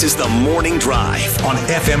This is the Morning Drive on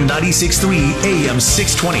FM 96.3 AM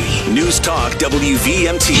 620. News Talk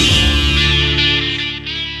WVMT.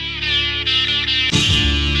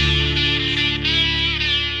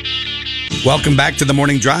 Welcome back to the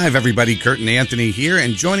Morning Drive, everybody. Kurt and Anthony here,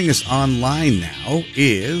 and joining us online now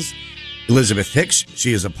is Elizabeth Hicks.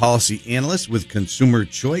 She is a policy analyst with Consumer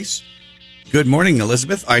Choice. Good morning,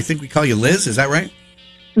 Elizabeth. I think we call you Liz. Is that right?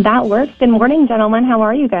 That works. Good morning, gentlemen. How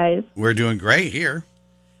are you guys? We're doing great here.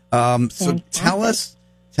 So tell us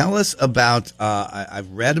about.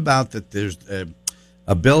 I've read about that. There's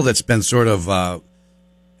a bill that's been sort of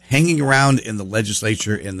hanging around in the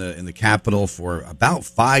legislature in the Capitol for about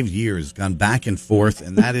 5 years, gone back and forth,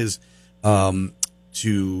 and that is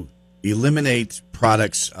to eliminate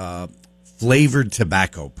products, flavored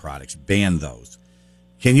tobacco products, ban those.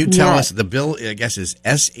 Can you tell us, the bill, I guess, is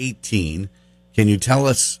S18. Can you tell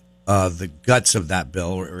us the guts of that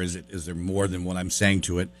bill, or is there more than what I'm saying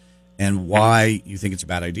to it, and why you think it's a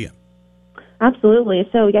bad idea? Absolutely.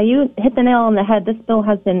 So, yeah, you hit the nail on the head. This bill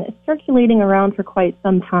has been circulating around for quite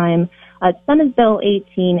some time. Senate Bill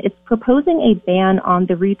 18, it's proposing a ban on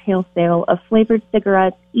the retail sale of flavored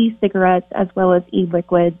cigarettes, e-cigarettes, as well as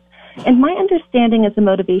e-liquids. And my understanding is the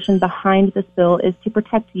motivation behind this bill is to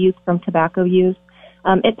protect youth from tobacco use.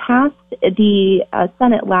 It passed the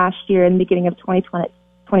Senate last year in the beginning of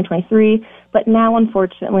 2023, but now,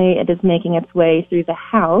 unfortunately, it is making its way through the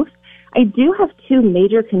House. I do have two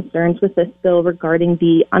major concerns with this bill regarding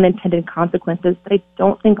the unintended consequences that I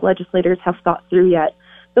don't think legislators have thought through yet.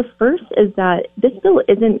 The first is that this bill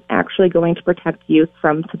isn't actually going to protect youth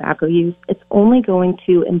from tobacco use. It's only going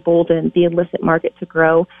to embolden the illicit market to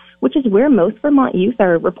grow, which is where most Vermont youth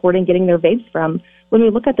are reporting getting their vapes from. When we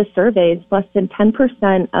look at the surveys, less than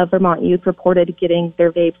 10% of Vermont youth reported getting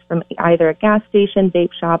their vapes from either a gas station,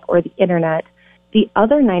 vape shop, or the internet. The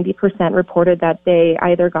other 90% reported that they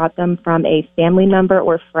either got them from a family member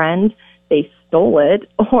or friend, they stole it,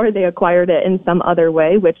 or they acquired it in some other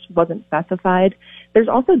way, which wasn't specified. There's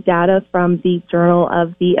also data from the Journal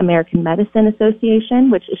of the American Medicine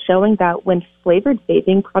Association, which is showing that when flavored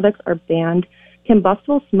vaping products are banned,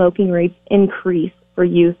 combustible smoking rates increase for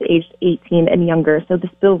youth aged 18 and younger. So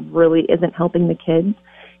this bill really isn't helping the kids.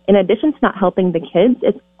 In addition to not helping the kids,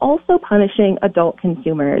 it's also punishing adult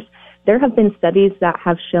consumers. There have been studies that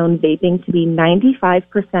have shown vaping to be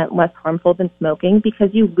 95% less harmful than smoking because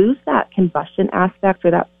you lose that combustion aspect or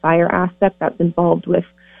that fire aspect that's involved with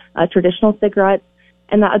traditional cigarettes,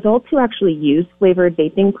 and that adults who actually use flavored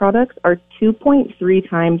vaping products are 2.3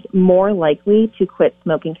 times more likely to quit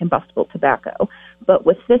smoking combustible tobacco. But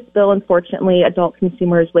with this bill, unfortunately, adult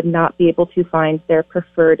consumers would not be able to find their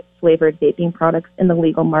preferred flavored vaping products in the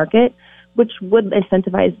legal market, which would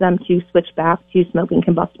incentivize them to switch back to smoking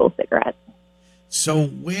combustible cigarettes. So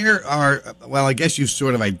I guess you've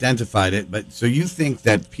sort of identified it, but so you think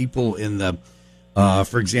that people in the,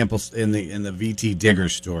 for example, in the VT Digger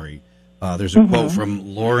story, there's a quote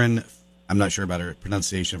from Lauren, I'm not sure about her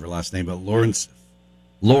pronunciation of her last name, but Lauren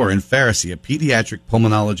Pharisee, a pediatric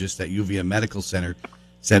pulmonologist at UVA Medical Center,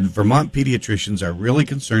 said Vermont pediatricians are really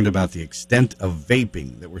concerned about the extent of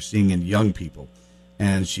vaping that we're seeing in young people.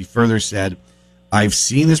 And she further said, I've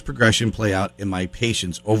seen this progression play out in my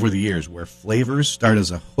patients over the years where flavors start as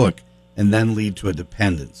a hook and then lead to a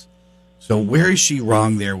dependence. So where is she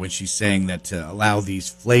wrong there when she's saying that to allow these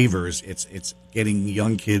flavors, it's getting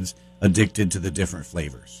young kids addicted to the different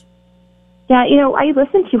flavors? Yeah, I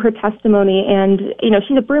listened to her testimony, and,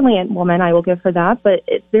 she's a brilliant woman. I will give her that, but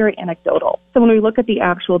it's very anecdotal. So when we look at the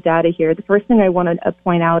actual data here, the first thing I want to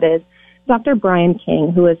point out is Dr. Brian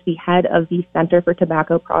King, who is the head of the Center for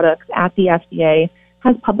Tobacco Products at the FDA,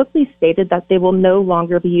 has publicly stated that they will no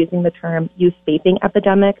longer be using the term youth vaping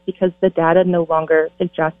epidemic because the data no longer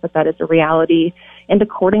suggests that that is a reality. And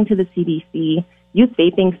according to the CDC, youth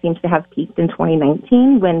vaping seems to have peaked in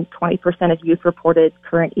 2019 when 20% of youth reported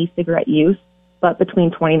current e-cigarette use. But between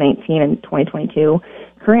 2019 and 2022,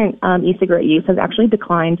 current e-cigarette use has actually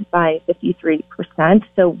declined by 53%.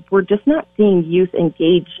 So we're just not seeing youth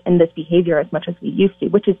engage in this behavior as much as we used to,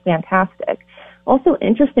 which is fantastic. Also,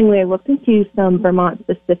 interestingly, I looked into some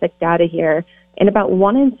Vermont-specific data here, and about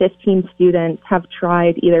 1 in 15 students have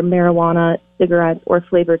tried either marijuana, cigarettes, or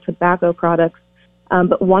flavored tobacco products,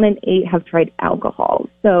 but 1 in 8 have tried alcohol.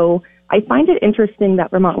 So I find it interesting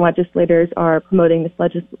that Vermont legislators are promoting this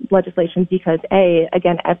legislation because,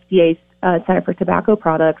 again, FDA's Center for Tobacco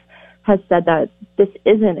Products has said that this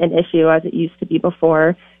isn't an issue as it used to be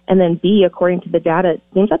before. And then B, according to the data, it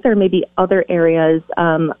seems that there may be other areas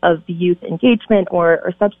of youth engagement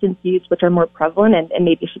or substance use which are more prevalent and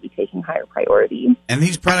maybe should be taking higher priority. And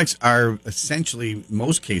these products are essentially,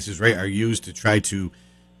 most cases, right, are used to try to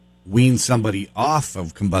wean somebody off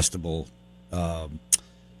of combustible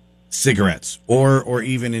cigarettes, or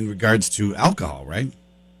even in regards to alcohol, right?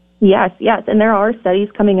 Yes. And there are studies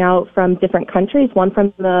coming out from different countries, one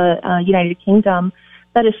from the United Kingdom,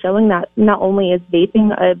 that is showing that not only is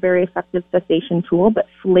vaping a very effective cessation tool, but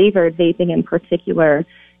flavored vaping in particular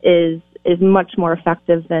is much more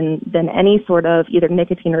effective than any sort of either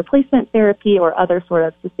nicotine replacement therapy or other sort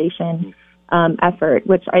of cessation effort,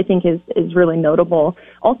 which I think is really notable.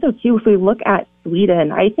 Also, too, if we look at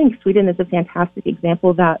Sweden, I think Sweden is a fantastic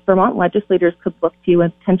example that Vermont legislators could look to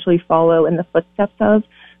and potentially follow in the footsteps of.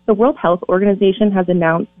 The World Health Organization has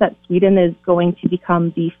announced that Sweden is going to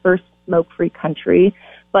become the first smoke-free country,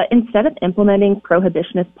 but instead of implementing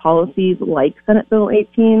prohibitionist policies like Senate Bill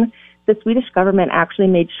 18, the Swedish government actually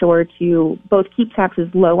made sure to both keep taxes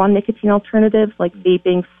low on nicotine alternatives like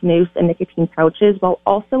vaping, snus, and nicotine pouches, while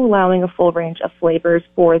also allowing a full range of flavors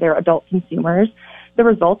for their adult consumers. The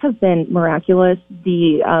results have been miraculous.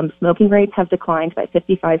 The smoking rates have declined by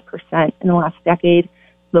 55% in the last decade.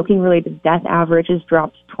 Smoking-related death average has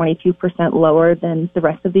dropped 22% lower than the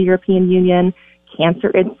rest of the European Union.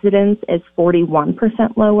 Cancer incidence is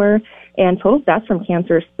 41% lower, and total deaths from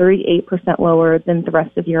cancer is 38% lower than the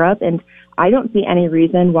rest of Europe. And I don't see any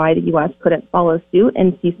reason why the U.S. couldn't follow suit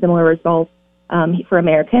and see similar results for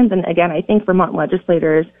Americans. And again, I think Vermont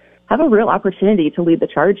legislators have a real opportunity to lead the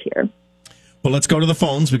charge here. Well, let's go to the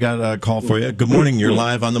phones. We got a call for you. Good morning. You're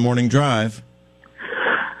live on the Morning Drive.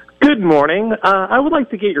 Good morning. I would like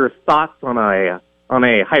to get your thoughts on a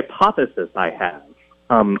hypothesis I have.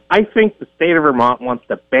 I think the state of Vermont wants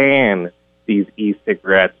to ban these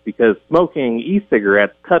e-cigarettes because smoking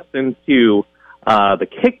e-cigarettes cuts into the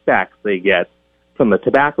kickbacks they get from the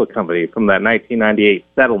tobacco company from that 1998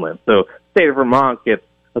 settlement. So the state of Vermont gets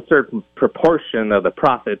a certain proportion of the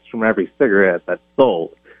profits from every cigarette that's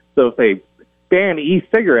sold. So if they ban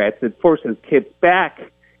e-cigarettes, it forces kids back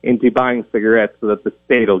into buying cigarettes so that the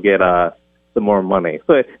state will get some more money.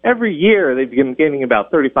 So every year they've been getting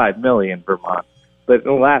about $35 million in Vermont. But in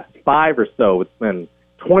the last 5 or so, it's been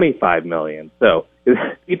 $25 million. So, do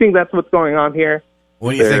you think that's what's going on here?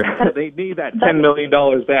 What do you think? They need that $10 million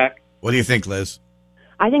back. What do you think, Liz?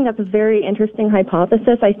 I think that's a very interesting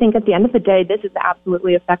hypothesis. I think at the end of the day, this is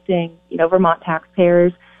absolutely affecting, Vermont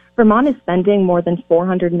taxpayers. Vermont is spending more than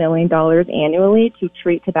 $400 million annually to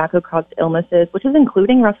treat tobacco-caused illnesses, which is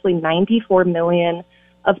including roughly $94 million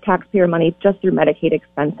of taxpayer money just through Medicaid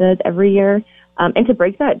expenses every year. And to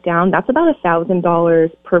break that down, that's about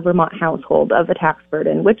 $1,000 per Vermont household of a tax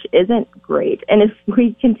burden, which isn't great. And if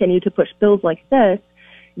we continue to push bills like this,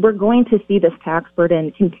 we're going to see this tax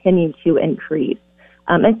burden continue to increase.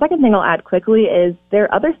 And second thing I'll add quickly is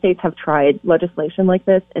other states have tried legislation like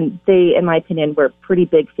this, and they, in my opinion, were pretty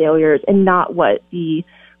big failures and not what the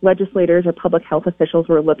legislators or public health officials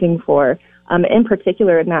were looking for. In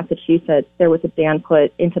particular, in Massachusetts, there was a ban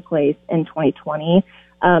put into place in 2020.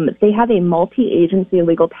 They have a multi-agency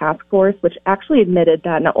legal task force, which actually admitted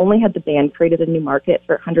that not only had the ban created a new market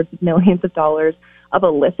for hundreds of millions of dollars of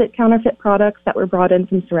illicit counterfeit products that were brought in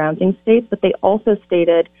from surrounding states, but they also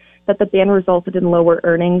stated that the ban resulted in lower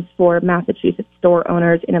earnings for Massachusetts store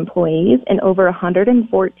owners and employees and over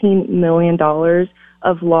 $114 million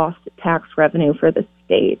of lost tax revenue for the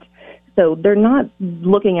state. So they're not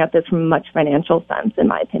looking at this from much financial sense, in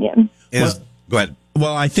my opinion. Go ahead.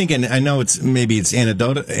 Well, I think, and I know it's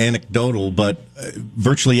anecdotal, but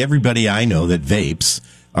virtually everybody I know that vapes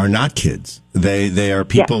are not kids. They are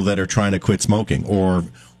people that are trying to quit smoking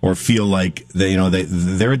or feel like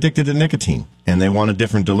they're addicted to nicotine and they want a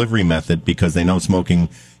different delivery method because they know smoking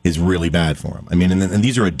is really bad for them. I mean, and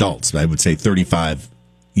these are adults. I would say 35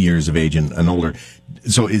 years of age and older.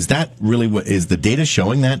 So is that really is the data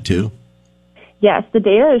showing that too? Yes, the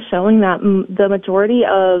data is showing that the majority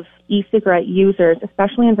of e-cigarette users,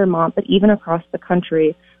 especially in Vermont, but even across the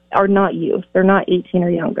country, are not youth. They're not 18 or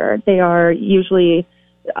younger. They are usually,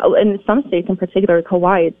 in some states in particular,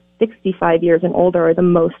 Hawaii, it's 65 years and older are the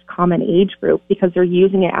most common age group because they're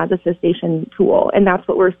using it as a cessation tool. And that's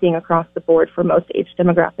what we're seeing across the board for most age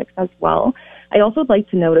demographics as well. I also would like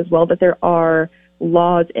to note as well that there are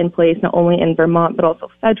laws in place, not only in Vermont, but also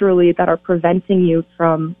federally, that are preventing youth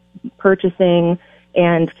from purchasing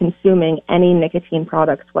and consuming any nicotine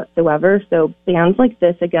products whatsoever. So bans like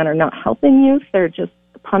this, again, are not helping youth. They're just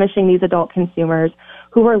punishing these adult consumers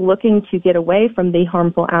who are looking to get away from the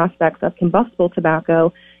harmful aspects of combustible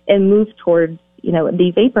tobacco and move towards,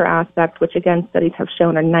 the vapor aspect, which, again, studies have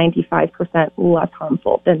shown are 95% less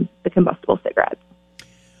harmful than the combustible cigarettes.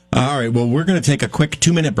 All right, well, we're going to take a quick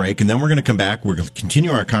 2-minute break, and then we're going to come back. We're going to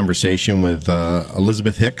continue our conversation with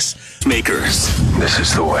Elizabeth Hicks. Makers. This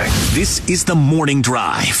is the way. This is the Morning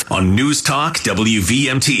Drive on News Talk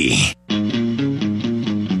WVMT.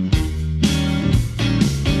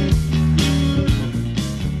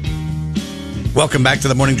 Welcome back to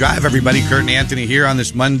the Morning Drive, everybody. Kurt and Anthony here on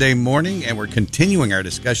this Monday morning, and we're continuing our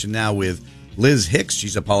discussion now with Liz Hicks.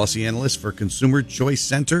 She's a policy analyst for Consumer Choice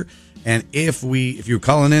Center. And if you're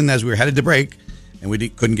calling in as we were headed to break and we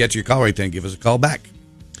couldn't get to your call right then, give us a call back.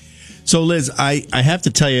 So, Liz, I have to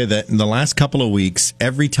tell you that in the last couple of weeks,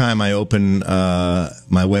 every time I open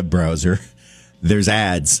my web browser, there's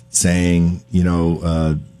ads saying,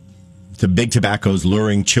 the big tobacco's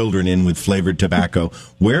luring children in with flavored tobacco.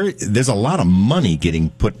 Where there's a lot of money getting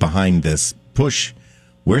put behind this push.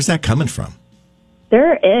 Where's that coming from?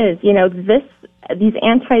 There is. These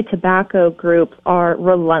anti-tobacco groups are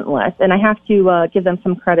relentless, and I have to give them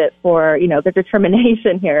some credit for, their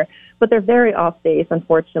determination here. But they're very off base,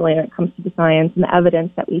 unfortunately, when it comes to the science and the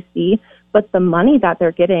evidence that we see. But the money that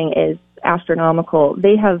they're getting is astronomical.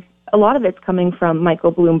 A lot of it's coming from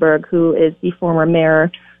Michael Bloomberg, who is the former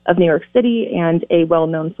mayor of New York City and a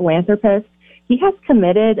well-known philanthropist. He has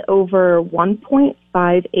committed over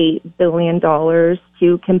 $1.58 billion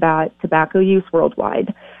to combat tobacco use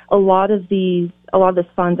worldwide. A lot of these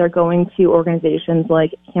funds are going to organizations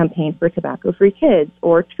like Campaign for Tobacco-Free Kids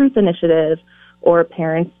or Truth Initiative or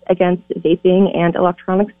Parents Against Vaping and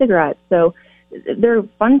Electronic Cigarettes. So they're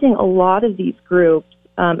funding a lot of these groups,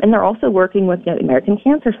 and they're also working with the American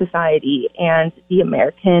Cancer Society and the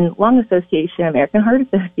American Lung Association, American Heart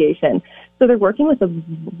Association. So they're working with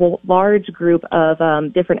a large group of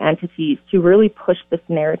different entities to really push this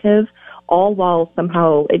narrative, all while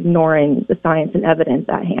somehow ignoring the science and evidence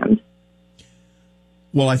at hand.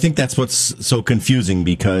 Well, I think that's what's so confusing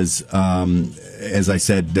because, as I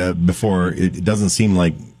said before, it doesn't seem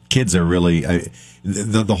like kids are really...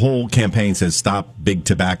 The whole campaign says stop big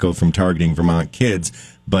tobacco from targeting Vermont kids,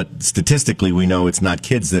 but statistically we know it's not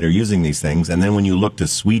kids that are using these things. And then when you look to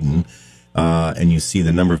Sweden and you see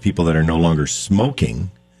the number of people that are no longer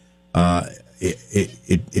smoking,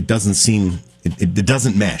 it doesn't seem... It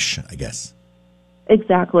doesn't mesh, I guess.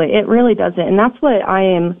 Exactly. It really doesn't. And that's what I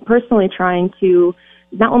am personally trying to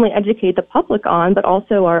not only educate the public on, but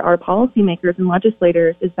also our policymakers and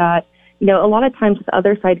legislators, is that, a lot of times the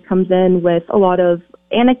other side comes in with a lot of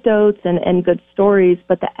anecdotes and good stories,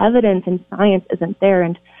 but the evidence and science isn't there.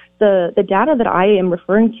 And the data that I am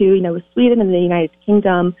referring to, with Sweden and the United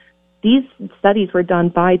Kingdom, these studies were done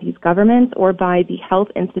by these governments or by the health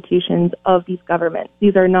institutions of these governments.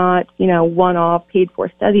 These are not, one-off paid-for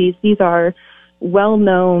studies. These are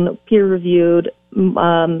well-known, peer-reviewed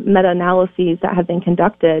meta-analyses that have been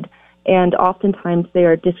conducted, and oftentimes they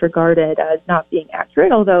are disregarded as not being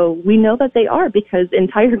accurate, although we know that they are because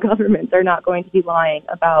entire governments are not going to be lying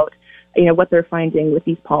about, what they're finding with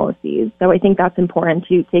these policies. So I think that's important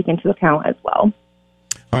to take into account as well.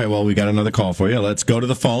 All right, well, we got another call for you. Let's go to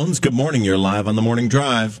the phones. Good morning. You're live on the Morning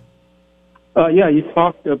Drive. You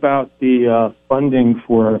talked about the funding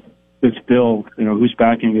for this bill, who's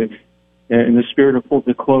backing it. In the spirit of full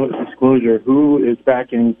disclosure, who is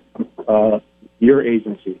backing your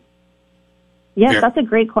agency? Yes, that's a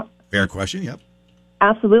great fair question, yep.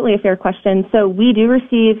 Absolutely a fair question. So we do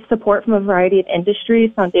receive support from a variety of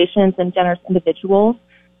industries, foundations, and generous individuals.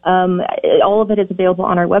 All of it is available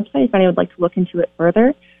on our website if anyone would like to look into it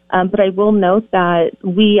further. But I will note that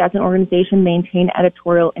we as an organization maintain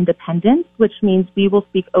editorial independence, which means we will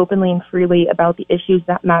speak openly and freely about the issues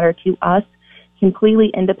that matter to us, completely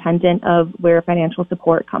independent of where financial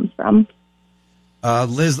support comes from.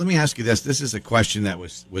 Liz, let me ask you this. This is a question that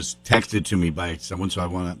was texted to me by someone, so I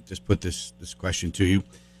want to just put this question to you.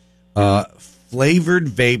 Flavored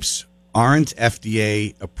vapes aren't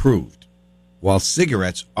FDA approved, while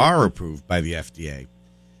cigarettes are approved by the FDA.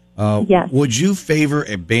 Yes. Would you favor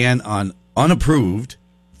a ban on unapproved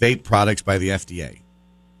vape products by the FDA?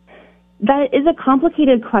 That is a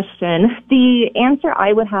complicated question. The answer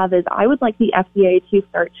I would have is I would like the FDA to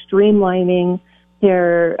start streamlining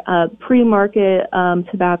their pre-market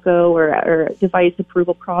tobacco or device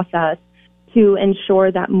approval process to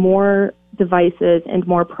ensure that more devices and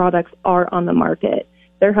more products are on the market.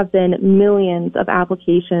 There have been millions of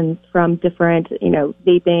applications from different,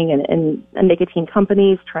 vaping and nicotine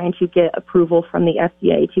companies trying to get approval from the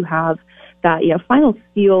FDA to have that, final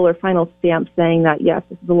seal or final stamp saying that, yes,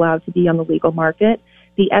 this is allowed to be on the legal market.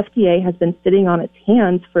 The FDA has been sitting on its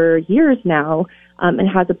hands for years now and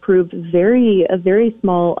has approved a very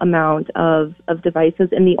small amount of devices,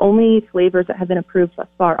 and the only flavors that have been approved thus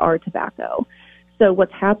far are tobacco. So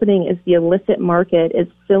what's happening is the illicit market is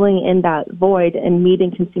filling in that void and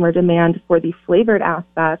meeting consumer demand for the flavored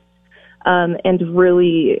aspect. And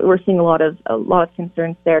really, we're seeing a lot of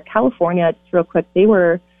concerns there. California, just real quick, they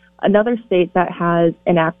were another state that has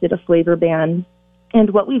enacted a flavor ban.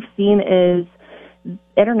 And what we've seen is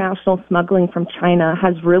international smuggling from China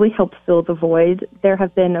has really helped fill the void. There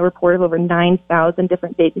have been a report of over 9,000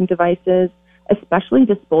 different vaping devices, especially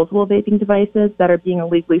disposable vaping devices, that are being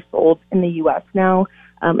illegally sold in the U.S. now.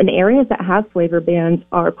 And areas that have flavor bans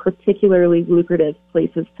are particularly lucrative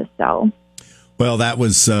places to sell. Well, that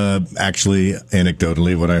was actually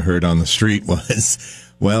anecdotally what I heard on the street was,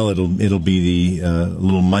 well, it'll be the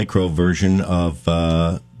little micro version of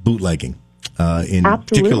bootlegging,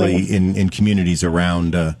 particularly in communities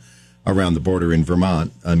around the border in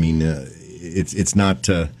Vermont. I mean, it's not.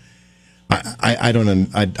 I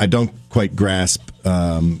don't quite grasp.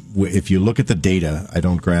 If you look at the data, I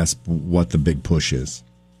don't grasp what the big push is.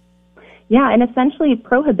 Yeah, and essentially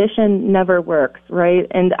prohibition never works, right?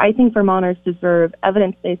 And I think Vermonters deserve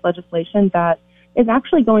evidence-based legislation that is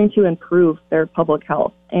actually going to improve their public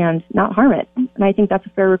health and not harm it. And I think that's a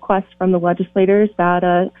fair request from the legislators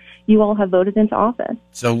that you all have voted into office.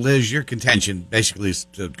 So, Liz, your contention basically is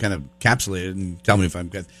to kind of encapsulate it and tell me if I'm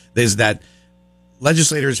good, is that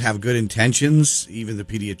legislators have good intentions, even the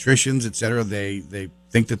pediatricians, et cetera. They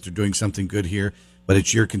think that they're doing something good here, but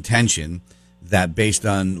it's your contention that based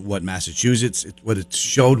on what what it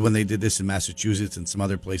showed when they did this in Massachusetts and some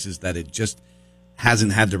other places, that it just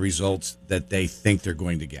hasn't had the results that they think they're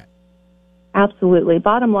going to get. Absolutely.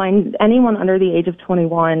 Bottom line, anyone under the age of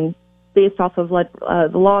 21, based off of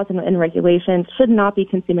the laws and regulations, should not be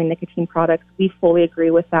consuming nicotine products. We fully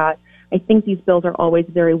agree with that. I think these bills are always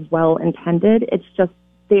very well intended. It's just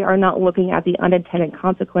they are not looking at the unintended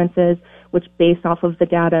consequences, which based off of the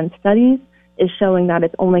data and studies is showing that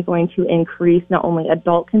it's only going to increase not only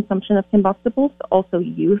adult consumption of combustibles, but also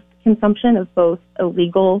youth consumption of both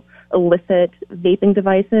illegal, illicit vaping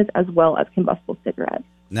devices as well as combustible cigarettes.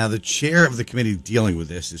 Now, the chair of the committee dealing with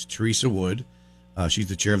this is Teresa Wood. She's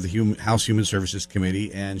the chair of the House Human Services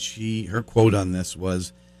Committee, and her quote on this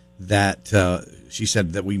was that she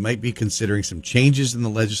said that we might be considering some changes in the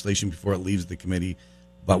legislation before it leaves the committee,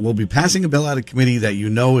 but we'll be passing a bill out of committee that you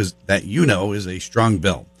know is a strong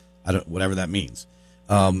bill. Whatever that means.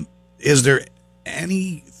 Is there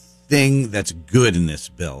anything that's good in this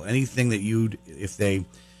bill? Anything that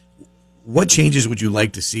what changes would you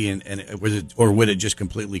like to see, would it just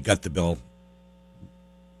completely gut the bill?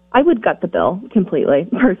 I would gut the bill completely,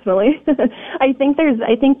 personally. I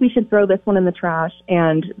think we should throw this one in the trash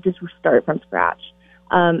and just start from scratch.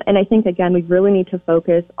 And I think, again, we really need to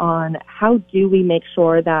focus on how do we make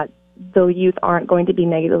sure that the youth aren't going to be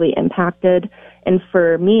negatively impacted. And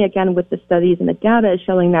for me, again, with the studies and the data is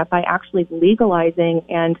showing that by actually legalizing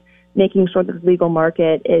and making sure that the legal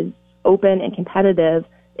market is open and competitive,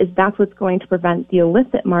 that's what's going to prevent the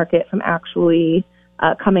illicit market from actually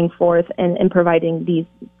coming forth and providing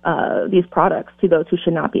these products to those who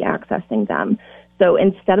should not be accessing them. So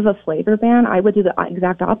instead of a flavor ban, I would do the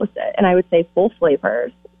exact opposite, and I would say full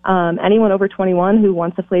flavors. Anyone over 21 who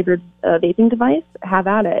wants a flavored vaping device, have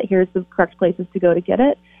at it. Here's the correct places to go to get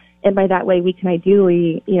it. And by that way, we can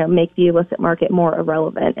ideally, make the illicit market more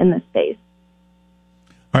irrelevant in this space.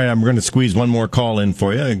 All right, I'm going to squeeze one more call in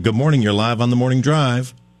for you. Good morning. You're live on the Morning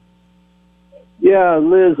Drive. Yeah,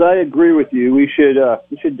 Liz, I agree with you. We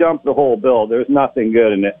should dump the whole bill. There's nothing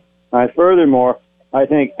good in it. Furthermore, I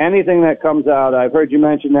think anything that comes out, I've heard you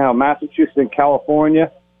mention now Massachusetts and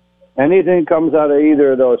California, anything comes out of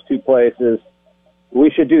either of those two places,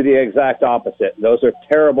 we should do the exact opposite. Those are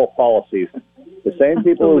terrible policies. The same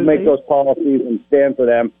people who make those policies and stand for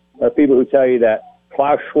them are people who tell you that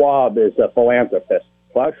Klaus Schwab is a philanthropist.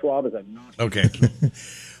 Klaus Schwab is a okay.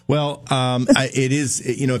 Well, it is.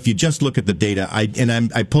 If you just look at the data,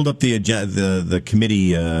 I pulled up the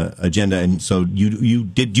committee agenda, and so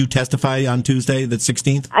did you testify on Tuesday, the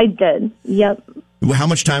 16th? I did. Yep. How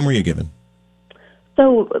much time were you given?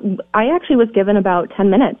 So I actually was given about 10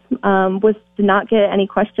 minutes. Did not get any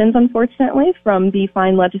questions, unfortunately, from the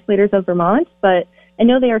fine legislators of Vermont, but I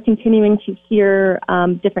know they are continuing to hear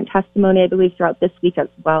different testimony, I believe, throughout this week as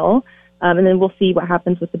well. And then we'll see what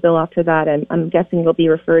happens with the bill after that. And I'm guessing it'll be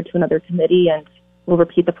referred to another committee, and we'll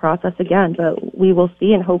repeat the process again. But we will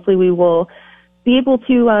see, and hopefully we will be able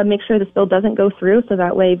to make sure this bill doesn't go through, so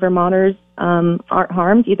that way Vermonters aren't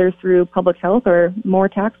harmed either through public health or more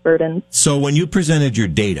tax burdens. So when you presented your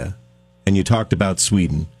data and you talked about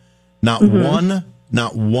Sweden, not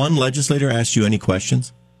one legislator asked you any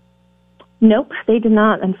questions? Nope, they did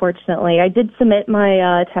not, unfortunately. I did submit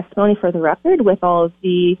my testimony for the record with all of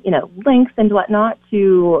the, links and whatnot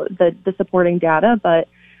to the supporting data, but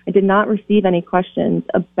I did not receive any questions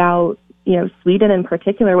about, Sweden in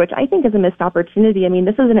particular, which I think is a missed opportunity. I mean,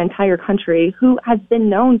 this is an entire country who has been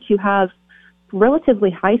known to have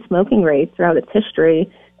relatively high smoking rates throughout its history,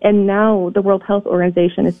 and now the World Health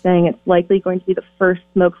Organization is saying it's likely going to be the first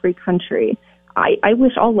smoke-free country. I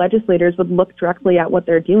wish all legislators would look directly at what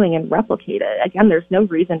they're doing and replicate it. Again, there's no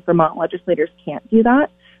reason Vermont legislators can't do that.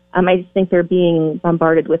 I just think they're being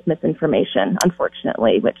bombarded with misinformation,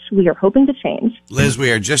 unfortunately, which we are hoping to change. Liz,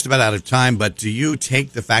 we are just about out of time, but do you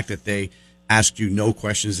take the fact that they asked you no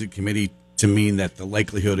questions at committee to mean that the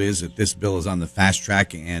likelihood is that this bill is on the fast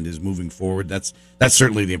track and is moving forward? That's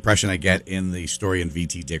certainly the impression I get in the story in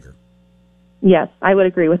VT Digger. Yes, I would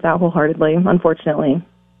agree with that wholeheartedly, unfortunately.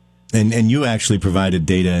 And you actually provided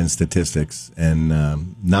data and statistics, and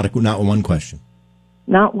not one question.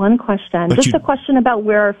 Not one question. But just a question about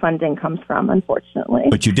where our funding comes from, unfortunately.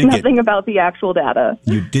 But you did nothing about the actual data.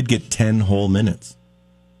 You did get 10 whole minutes.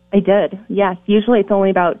 I did, yes. Usually it's only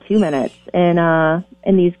about 2 minutes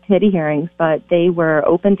in these committee hearings, but they were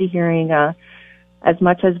open to hearing as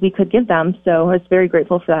much as we could give them. So I was very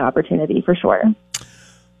grateful for that opportunity, for sure.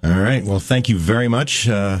 All right. Well, thank you very much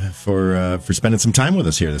for spending some time with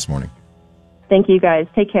us here this morning. Thank you, guys.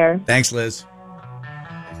 Take care. Thanks, Liz.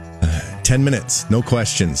 10 minutes, no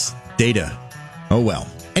questions, data. Oh, well.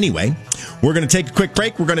 Anyway, we're going to take a quick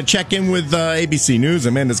break. We're going to check in with ABC News.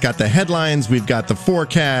 Amanda's got the headlines. We've got the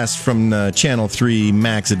forecast from Channel 3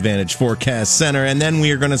 Max Advantage Forecast Center. And then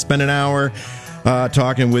we are going to spend an hour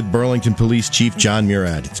talking with Burlington Police Chief John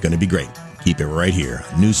Murad. It's going to be great. Keep it right here.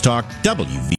 News Talk WV.